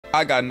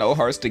I got no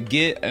hearts to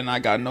get, and I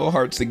got no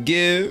hearts to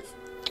give.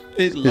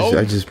 It's low.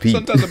 I just peeped.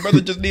 Sometimes a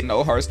brother just need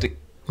no hearts to.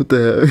 What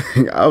the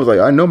hell? I was like,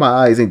 I know my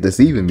eyes ain't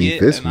deceiving me.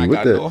 Fist me.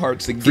 What the no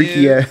hearts to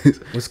freaky give. ass?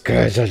 What's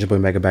good? Josh, your boy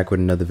Mega back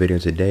with another video.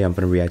 Today I'm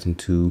gonna react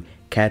to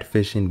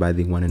Catfishing by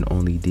the one and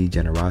only D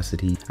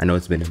Generosity. I know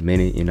it's been a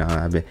minute, you know,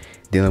 I've been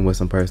dealing with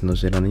some personal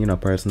shit on,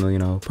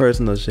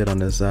 personal shit on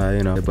the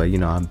side, but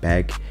I'm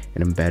back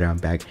and I'm better. I'm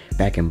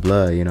back in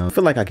blood, I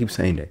feel like I keep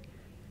saying that.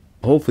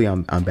 Hopefully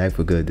I'm back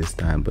for good this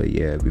time. But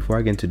yeah, before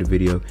I get into the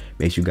video,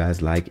 make sure you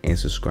guys like and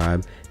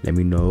subscribe. Let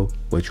me know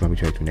what you want me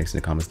to react to next in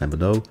the comments down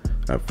below.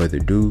 Without further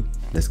ado,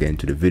 let's get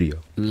into the video.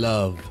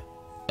 Love,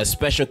 a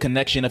special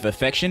connection of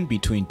affection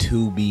between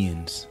two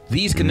beings.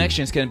 These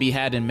connections can be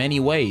had in many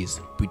ways,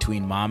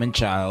 between mom and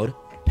child,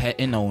 pet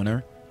and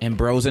owner, and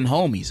bros and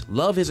homies.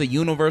 Love is a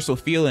universal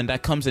feeling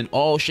that comes in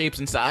all shapes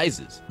and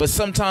sizes. But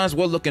sometimes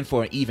we're looking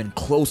for an even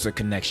closer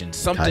connection,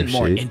 something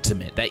more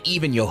intimate that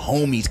even your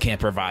homies can't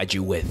provide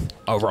you with.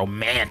 A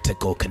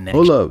romantical connection.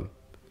 Hold up.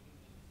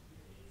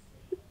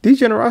 D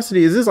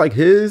Generosity, is this like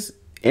his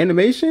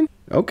animation?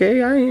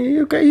 Okay,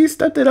 okay, he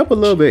stepped it up a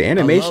little bit.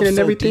 Animation and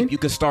everything. Deep, you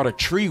could start a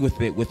tree with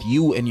it with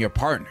you and your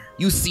partner.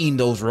 You've seen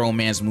those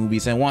romance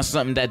movies and want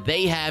something that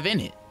they have in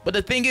it. But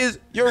the thing is,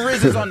 your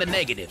riz is on the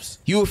negatives.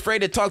 You afraid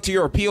to talk to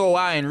your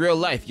POI in real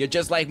life. You're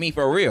just like me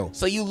for real.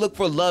 So you look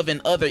for love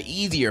in other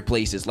easier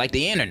places like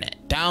the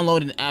internet.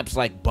 Downloading apps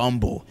like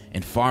Bumble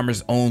and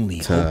Farmers Only,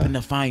 hoping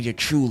to find your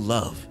true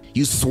love.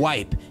 You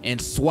swipe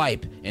and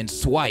swipe and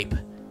swipe.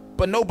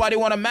 But nobody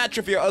want to match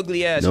with your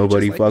ugly ass.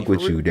 Nobody fuck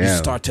with you, damn. You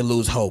start to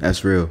lose hope.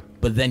 That's real.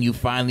 But then you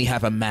finally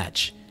have a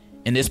match.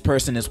 And this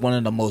person is one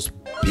of the most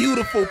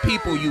beautiful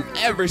people you've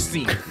ever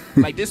seen.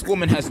 Like, this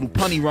woman has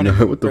Lupani running.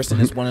 This person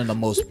is one of the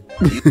most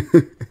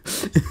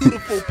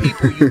beautiful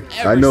people you've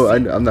ever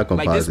seen. I'm not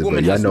gonna pause it,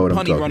 but I know what I'm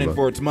talking running about.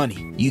 For its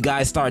money. You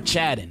guys start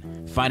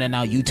chatting, finding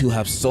out you two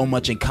have so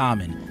much in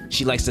common.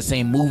 She likes the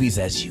same movies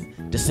as you,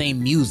 the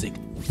same music,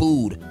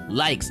 food,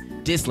 likes,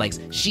 dislikes.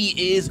 She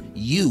is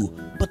you,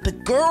 but the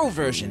girl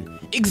version.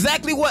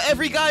 Exactly what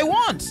every guy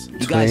wants.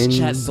 You guys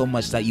chat so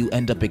much that you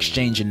end up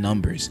exchanging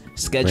numbers,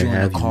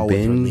 scheduling a call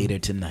with her later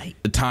tonight.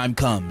 The time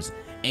comes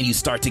and you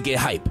start to get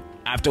hype.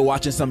 After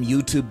watching some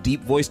YouTube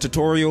deep voice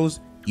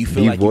tutorials, you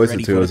feel like you're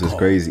ready for the call.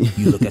 Crazy.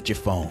 You look at your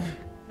phone.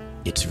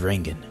 It's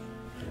ringing.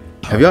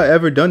 Have y'all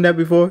ever done that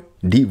before?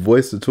 Deep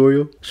voice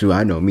tutorial? Shoot,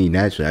 I know me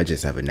naturally. I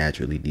just have a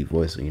naturally deep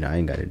voice, so I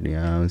ain't got it. You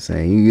know what I'm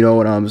saying? You know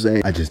what I'm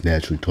saying? I just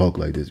naturally talk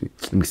like this.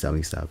 Let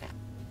me stop.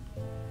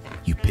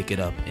 You pick it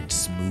up and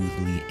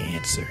smoothly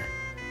answer.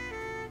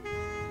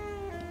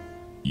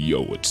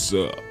 Yo, what's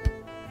up?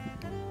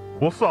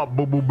 What's up,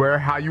 Boo Boo Bear?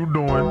 How you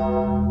doing?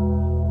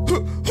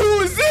 Who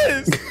is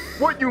this?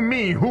 What you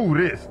mean, who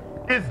this?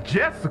 It's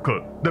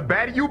Jessica, the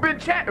baddie you been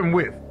chatting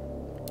with.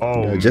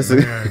 Oh, no,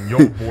 Jessica, man,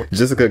 your voice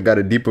Jessica got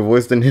a deeper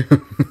voice than him.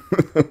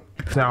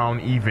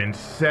 sound even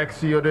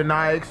sexier than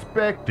I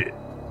expected,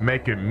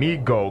 making me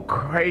go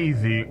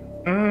crazy.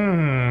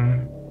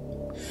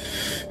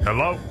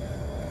 Hello?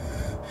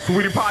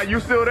 Sweetie Pie,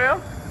 you still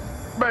there?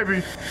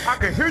 Baby, I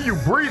can hear you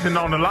breathing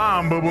on the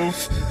line, boo-boo.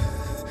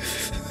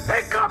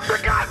 Pick up the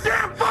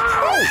goddamn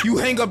phone! You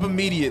hang up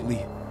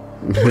immediately.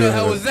 Who the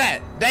hell was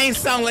that? That ain't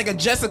sound like a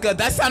Jessica.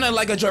 That sounded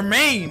like a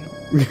Jermaine.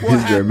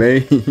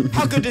 Jermaine.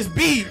 How could this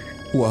be?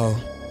 Well,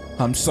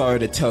 I'm sorry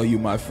to tell you,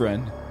 my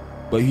friend,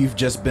 but you've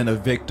just been a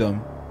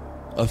victim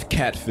of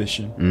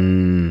catfishing.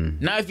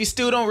 Now, if you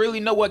still don't really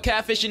know what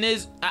catfishing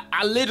is,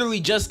 I literally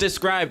just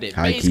described it.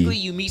 Basically,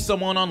 you meet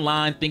someone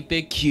online, think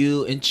they're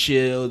cute and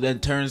chill, then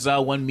turns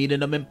out when meeting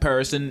them in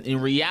person, in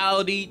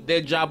reality,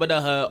 they're Jabba the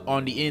Hutt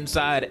on the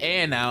inside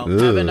and out,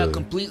 having a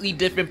completely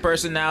different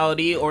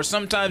personality, or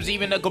sometimes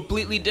even a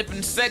completely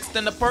different sex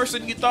than the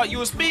person you thought you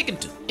were speaking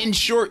to. In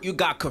short, you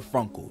got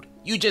kerfunkled.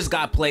 You just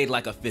got played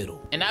like a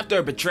fiddle. And after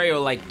a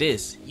betrayal like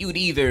this, you'd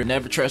either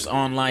never trust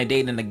online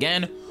dating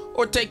again,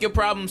 or take your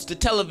problems to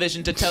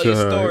television to tell your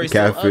stories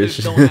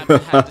Catfish. so others don't have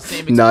to have the same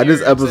experience. Nah,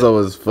 this episode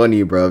was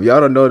funny, bro. If y'all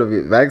don't know the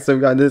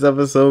backstory on this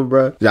episode,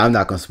 bro, I'm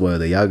not gonna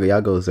spoil it.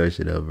 Y'all go search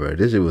it up, bro.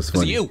 This shit was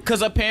funny.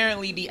 Because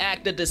apparently the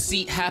act of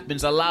deceit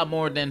happens a lot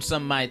more than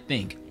some might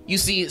think. You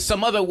see,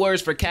 some other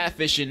words for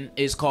catfishing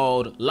is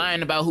called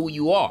lying about who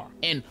you are.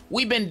 And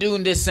we've been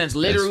doing this since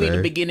literally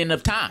the beginning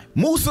of time.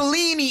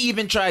 Mussolini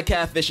even tried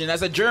catfishing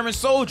as a German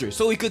soldier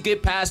so he could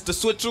get past the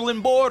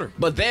Switzerland border.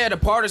 But there, the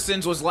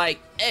partisans was like,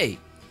 hey,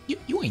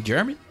 you ain't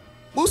German.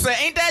 Musa,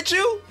 ain't that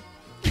you?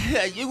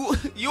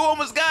 you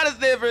almost got us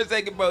there for a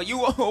second, bro.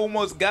 You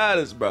almost got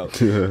us, bro.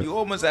 You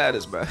almost had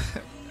us, bro.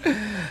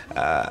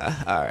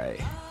 All right.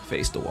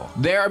 Face the wall.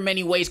 There are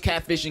many ways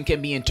catfishing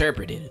can be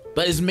interpreted,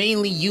 but it's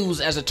mainly used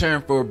as a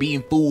term for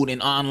being fooled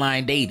in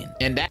online dating.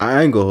 And that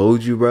I ain't gonna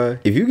hold you, bro.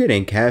 If you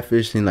getting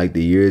catfished in like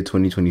the year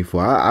 2024,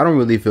 I don't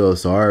really feel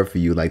sorry for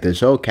you. Like the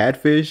show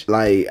Catfish,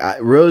 like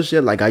real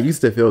shit. Like I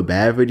used to feel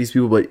bad for these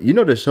people, but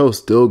the show's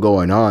still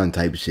going on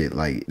type shit.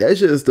 Like that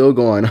shit is still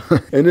going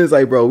on. And it's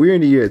like, bro, we're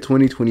in the year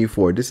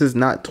 2024. This is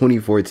not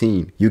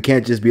 2014. You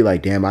can't just be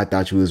like, damn, I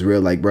thought you was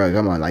real. Like, bro,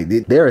 come on. Like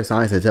there are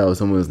signs to tell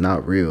someone is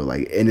not real.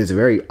 Like, and it's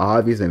very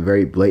obvious and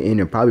very blatant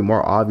and probably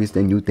more obvious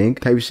than you think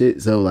type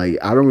shit. So like,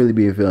 I don't really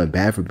be feeling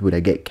bad for people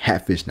that get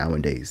catfish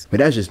nowadays, but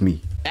that's just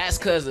me. That's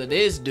cause of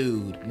this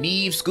dude.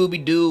 Neve,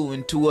 Scooby-Doo,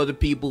 and 2 other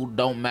people,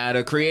 don't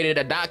matter, created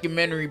a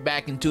documentary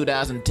back in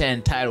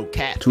 2010 titled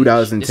Catfish.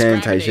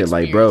 2010 type shit.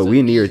 Like, bro, we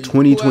in the year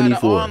 2024.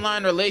 Who had an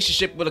online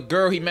relationship with a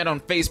girl he met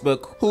on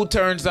Facebook who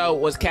turns out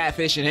was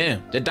catfishing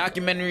him. The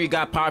documentary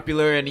got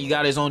popular and he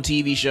got his own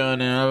TV show and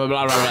blah,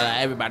 blah, blah, blah.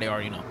 Everybody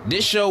already know.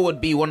 This show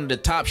would be one of the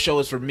top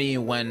shows for me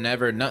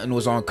whenever nothing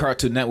was on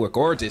Cartoon Network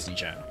or Disney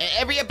Channel. And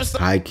every episode...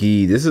 High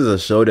key, this is a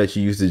show that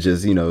you used to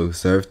just, you know,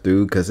 surf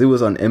through because it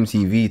was on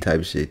MTV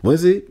type shit.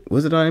 Was it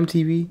on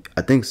MTV?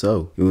 I think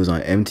so. It was on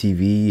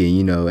MTV, and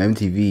you know,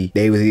 MTV,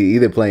 they was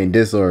either playing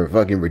this or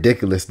fucking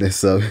ridiculousness.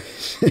 So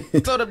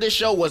episode of this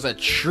show was a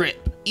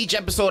trip. Each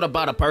episode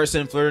about a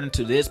person flirting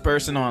to this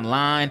person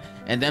online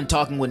and them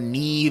talking with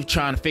Neve,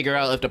 trying to figure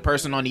out if the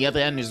person on the other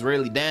end is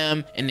really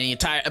them. And the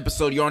entire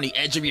episode, you're on the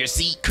edge of your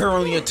seat,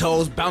 curling your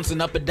toes, bouncing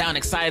up and down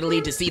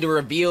excitedly to see the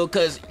reveal,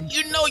 because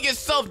you know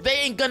yourself they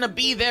ain't gonna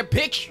be their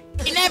picture.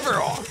 They never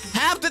are.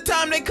 Half the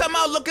time they come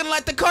out looking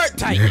like the cart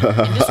titan.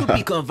 And this would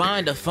be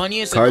combined the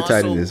funniest and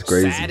also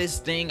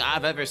saddest thing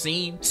I've ever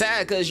seen.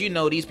 Sad because, you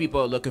know, these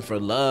people are looking for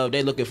love.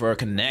 They're looking for a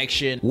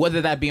connection,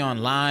 whether that be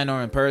online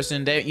or in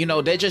person. They, you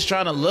know, they're just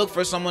trying to look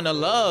for someone to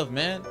love,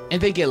 man.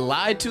 And they get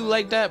lied to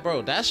like that,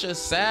 bro. That's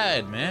just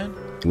sad, man.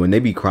 When they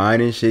be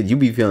crying and shit, you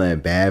be feeling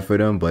bad for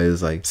them, but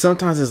it's like,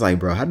 sometimes it's like,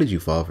 bro, how did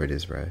you fall for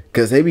this, bro?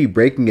 Because they be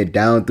breaking it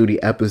down through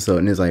the episode,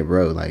 and it's like,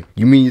 bro, like,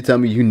 you mean you tell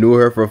me you knew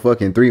her for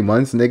fucking 3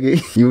 months, nigga?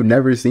 You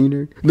never seen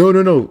her?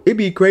 No. It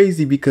be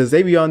crazy because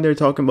they be on there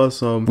talking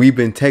about we've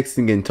been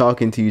texting and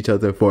talking to each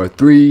other for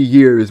 3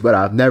 years, but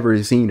I've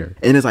never seen her.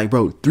 And it's like,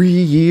 bro, 3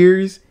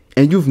 years?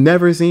 And you've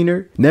never seen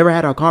her? Never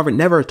had a conversation?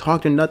 Never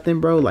talked to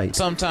nothing, bro? Like,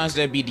 sometimes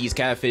there be these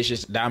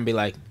catfishes that I'm be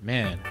like,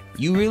 man,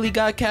 you really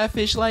got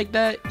catfish like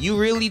that? You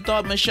really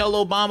thought Michelle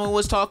Obama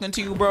was talking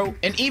to you, bro?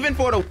 And even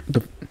for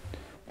the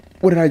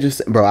what did I just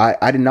say? Bro,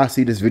 I did not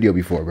see this video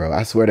before, bro.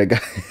 I swear to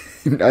God.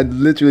 I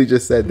literally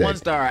just said that.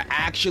 Ones that are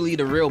actually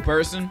the real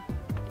person,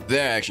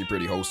 they're actually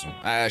pretty wholesome.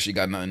 I actually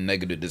got nothing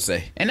negative to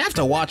say. And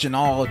after watching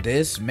all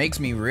this,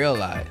 makes me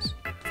realize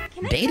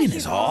dating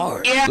is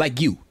hard. Yeah. Like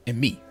you and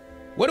me.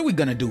 What are we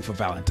gonna do for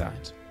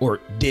Valentine's?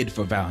 Or did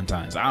for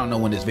Valentine's? I don't know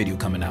when this video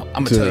coming out.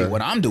 I'm gonna tell you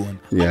what I'm doing.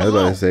 Yeah, I was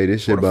about to say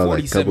this shit about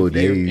like a couple of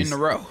days in a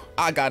row.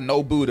 I got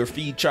no boo to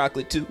feed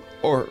chocolate to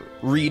or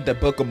read the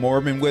Book of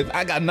Mormon with.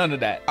 I got none of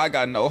that. I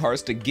got no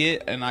hearts to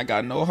get and I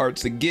got no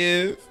hearts to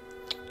give.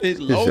 It's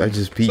low. I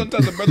just peeped.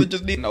 Sometimes a brother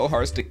just need no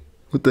hearts to.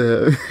 What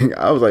the hell?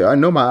 I was like, I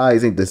know my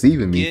eyes ain't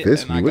deceiving me.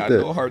 Fist me. What the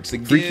no hearts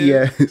to freaky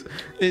give. ass?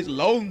 It's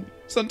lonely.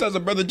 Sometimes a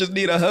brother just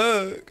need a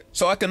hug.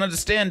 So I can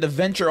understand the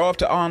venture off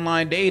to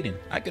online dating.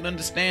 I can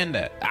understand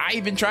that. I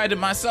even tried it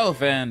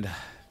myself and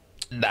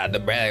not to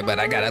brag, but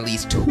I got at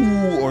least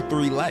 2 or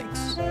 3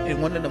 likes. And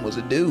one of them was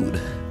a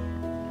dude.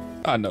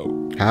 I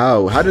know.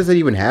 How does that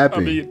even happen?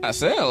 I mean, I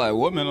said like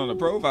women on the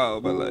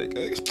profile, but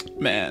like,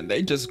 man,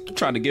 they just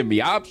trying to give me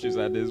options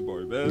at this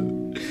point,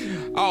 man.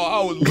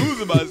 I was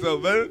losing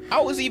myself, man. I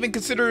was even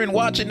considering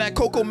watching that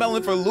Coco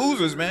Melon for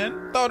Losers,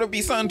 man. Thought it'd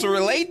be something to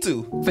relate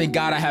to. Thank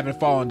God I haven't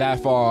fallen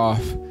that far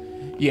off.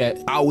 Yeah,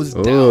 I was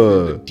down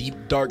in the deep,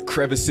 dark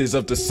crevices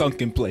of the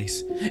sunken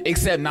place.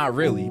 Except not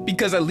really,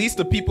 because at least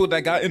the people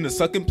that got in the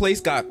sunken place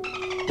got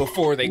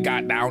before they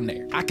got down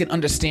there. I can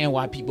understand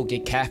why people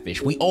get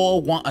catfish. We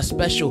all want a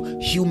special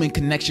human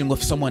connection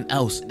with someone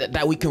else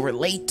that we can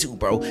relate to,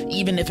 bro.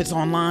 Even if it's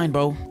online,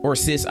 bro. Or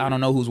sis, I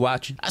don't know who's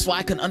watching. That's why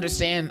I can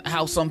understand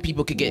how some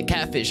people could get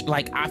catfish.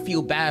 Like, I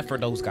feel bad for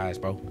those guys,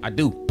 bro. I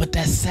do. But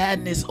that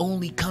sadness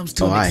only comes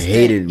to an extent. I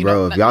hate it,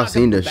 bro. If y'all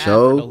seen the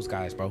show, those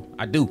guys, bro.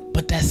 I do.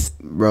 But that's...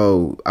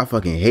 Bro, I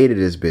fucking hated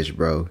this bitch,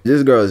 bro.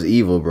 This girl is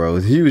evil, bro.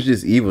 She was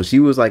just evil. She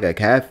was like a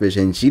catfish,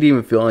 and she didn't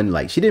even feel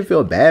like, she didn't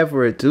feel bad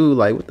for it too.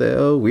 Like, what the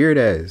hell? Weird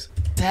ass.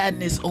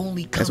 Sadness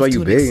only comes to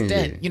an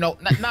extent. You know,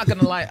 not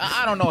gonna lie,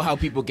 I don't know how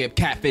people get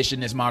catfish in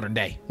this modern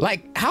day.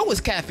 Like, how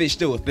is catfish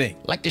still a thing?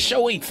 Like, the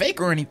show ain't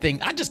fake or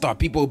anything. I just thought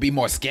people would be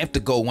more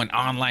skeptical when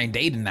online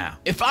dating now.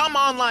 If I'm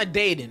online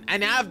dating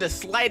and I have the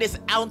slightest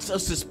ounce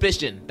of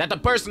suspicion that the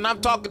person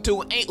I'm talking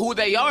to ain't who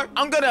they are,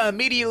 I'm gonna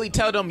immediately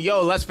tell them,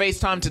 yo, let's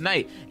FaceTime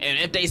tonight. And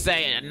if they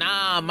say,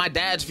 nah, my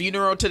dad's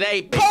funeral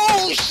today,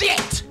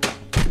 bullshit!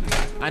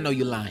 I know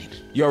you're lying.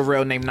 Your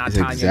real name not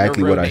Tanya.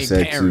 Exactly your real what name I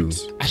said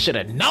parents. too. I should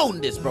have known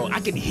this, bro.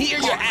 I can hear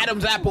your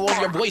Adam's apple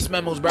on your voice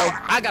memos, bro.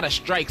 I got a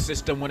strike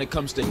system when it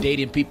comes to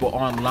dating people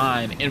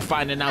online and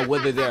finding out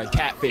whether they're a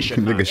catfish or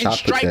not. And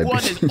strike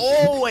one is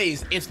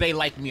always if they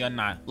like me or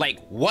not. Like,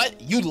 what?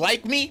 You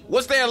like me?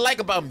 What's there to like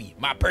about me?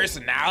 My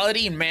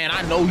personality? Man,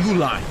 I know you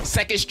lying.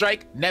 Second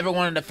strike, never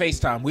wanted to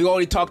FaceTime. We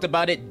already talked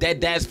about it. Dead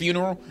dad's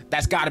funeral.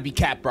 That's gotta be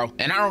cap, bro.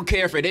 And I don't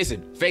care if it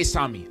isn't.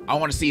 FaceTime me. I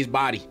want to see his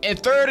body. And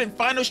third and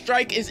final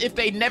strike is if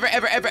they never,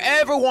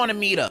 ever want to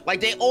meet up.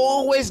 Like, they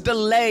always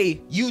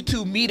delay you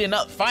two meeting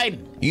up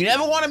fighting. You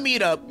never want to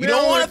meet up. You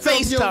don't want to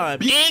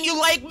FaceTime. And you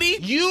like me?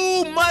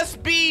 You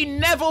must be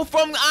Neville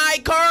from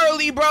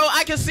iCarly, bro.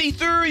 I can see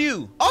through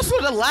you. Also,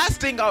 the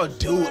last thing I'll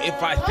do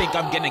if I think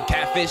I'm getting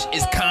catfish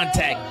is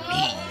contact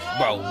me.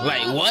 Bro,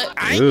 like what?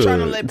 I ain't trying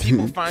to let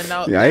people find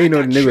out. Yeah, I ain't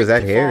know the nigga was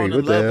that hairy.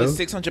 What the hell?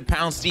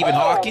 600-pound Stephen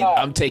Hawking.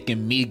 I'm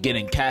taking me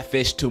getting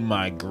catfish to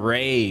my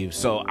grave.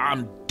 So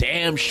I'm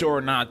damn sure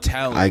not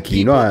telling people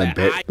you know, I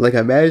bet. Like,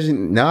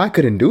 imagine. Nah, I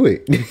couldn't do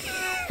it.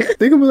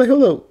 Think of like,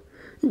 hold up.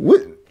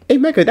 What? Hey,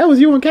 Mecca, that was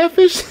you on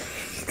Catfish?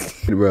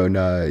 Bro,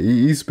 nah,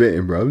 he's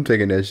spitting, bro. I'm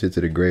taking that shit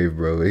to the grave,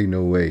 bro. Ain't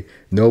no way.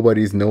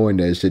 Nobody's knowing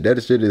that shit.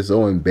 That shit is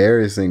so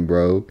embarrassing,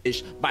 bro.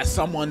 By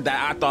someone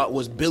that I thought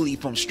was Billy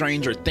from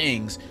Stranger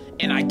Things,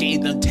 and I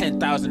gave them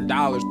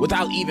 $10,000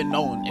 without even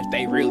knowing if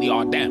they really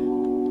are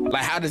them.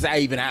 Like, how does that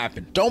even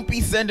happen? Don't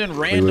be sending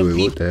random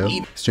people. What the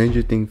hell?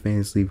 Stranger Things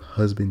fans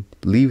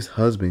leaves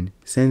husband,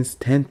 sends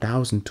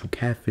 $10,000 to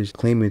Catfish,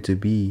 claiming to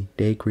be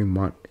Dacre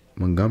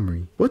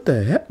Montgomery. What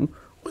the heck?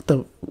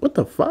 What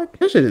the fuck?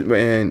 That shit is,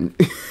 man.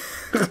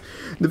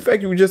 The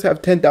fact you just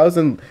have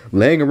 10,000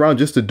 laying around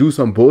just to do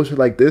some bullshit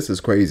like this is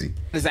crazy.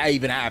 How does that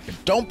even happen?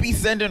 Don't be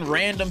sending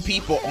random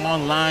people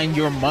online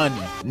your money.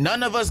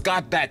 None of us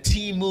got that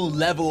Temu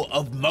level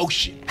of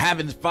motion.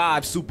 Having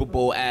 5 Super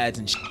Bowl ads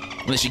and shit.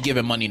 Unless you're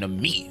giving money to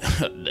me.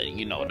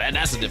 You know,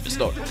 that's a different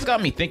story. It's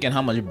got me thinking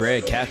how much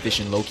bread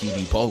catfishing low-key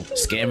be po.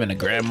 Scamming a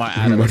grandma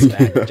out of a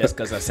stack just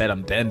because I said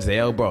I'm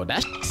Denzel. Bro,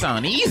 that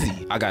sound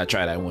easy. I gotta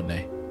try that one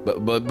day.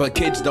 But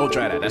kids, don't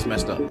try that. That's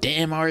messed up.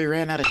 Damn, I already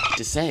ran out of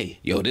to say.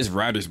 Yo, this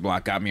writer's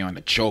block got me on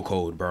the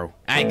chokehold, bro.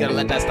 I ain't gonna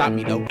let that stop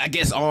me, though. I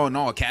guess all in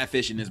all,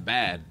 catfishing is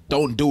bad.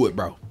 Don't do it,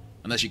 bro.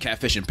 Unless you're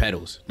catfishing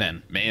pedals.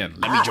 Then, man,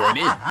 let me join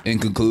in. In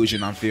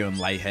conclusion, I'm feeling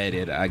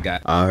lightheaded. I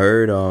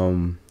heard,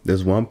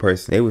 there's one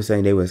person, they was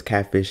saying they was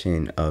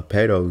catfishing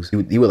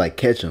pedos. He would like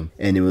catch them,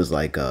 and it was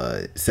like,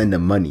 send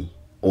them money.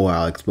 Or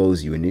I'll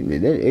expose you. And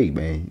then, hey,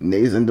 man,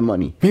 they send the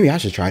money. Maybe I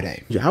should try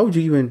that. How would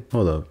you even,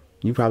 hold up.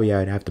 You probably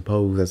have to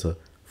pose as a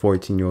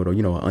 14-year-old or,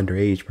 you know, an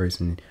underage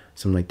person,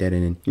 something like that.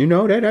 And then, you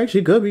know, that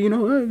actually could be, you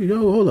know,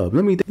 hold up.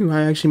 Let me think.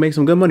 I actually make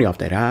some good money off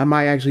that. I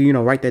might actually, you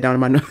know, write that down in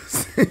my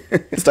notes.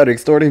 Start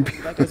extorting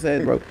people. Like I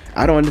said, bro,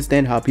 I don't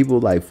understand how people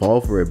like fall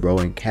for it, bro,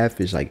 and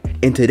catfish. Like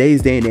in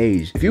today's day and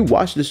age, if you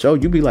watch the show,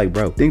 you be like,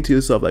 bro, think to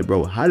yourself, like,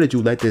 bro, how did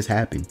you let this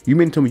happen? You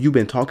mean to me you've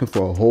been talking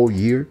for a whole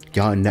year?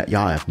 Y'all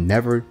have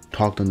never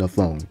talked on the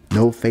phone.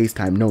 No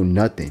FaceTime, no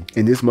nothing.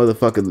 And this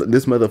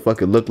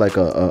motherfucker looked like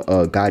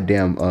a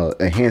goddamn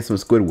a handsome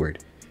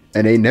Squidward.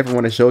 And they never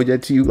want to show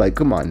that to you. Like,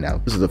 come on now.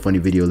 This is a funny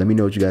video. Let me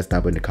know what you guys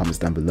thought in the comments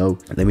down below.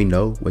 Let me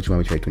know what you want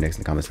me to react to next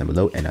in the comments down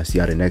below. And I'll see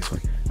y'all in the next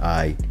one. All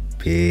right,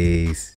 peace.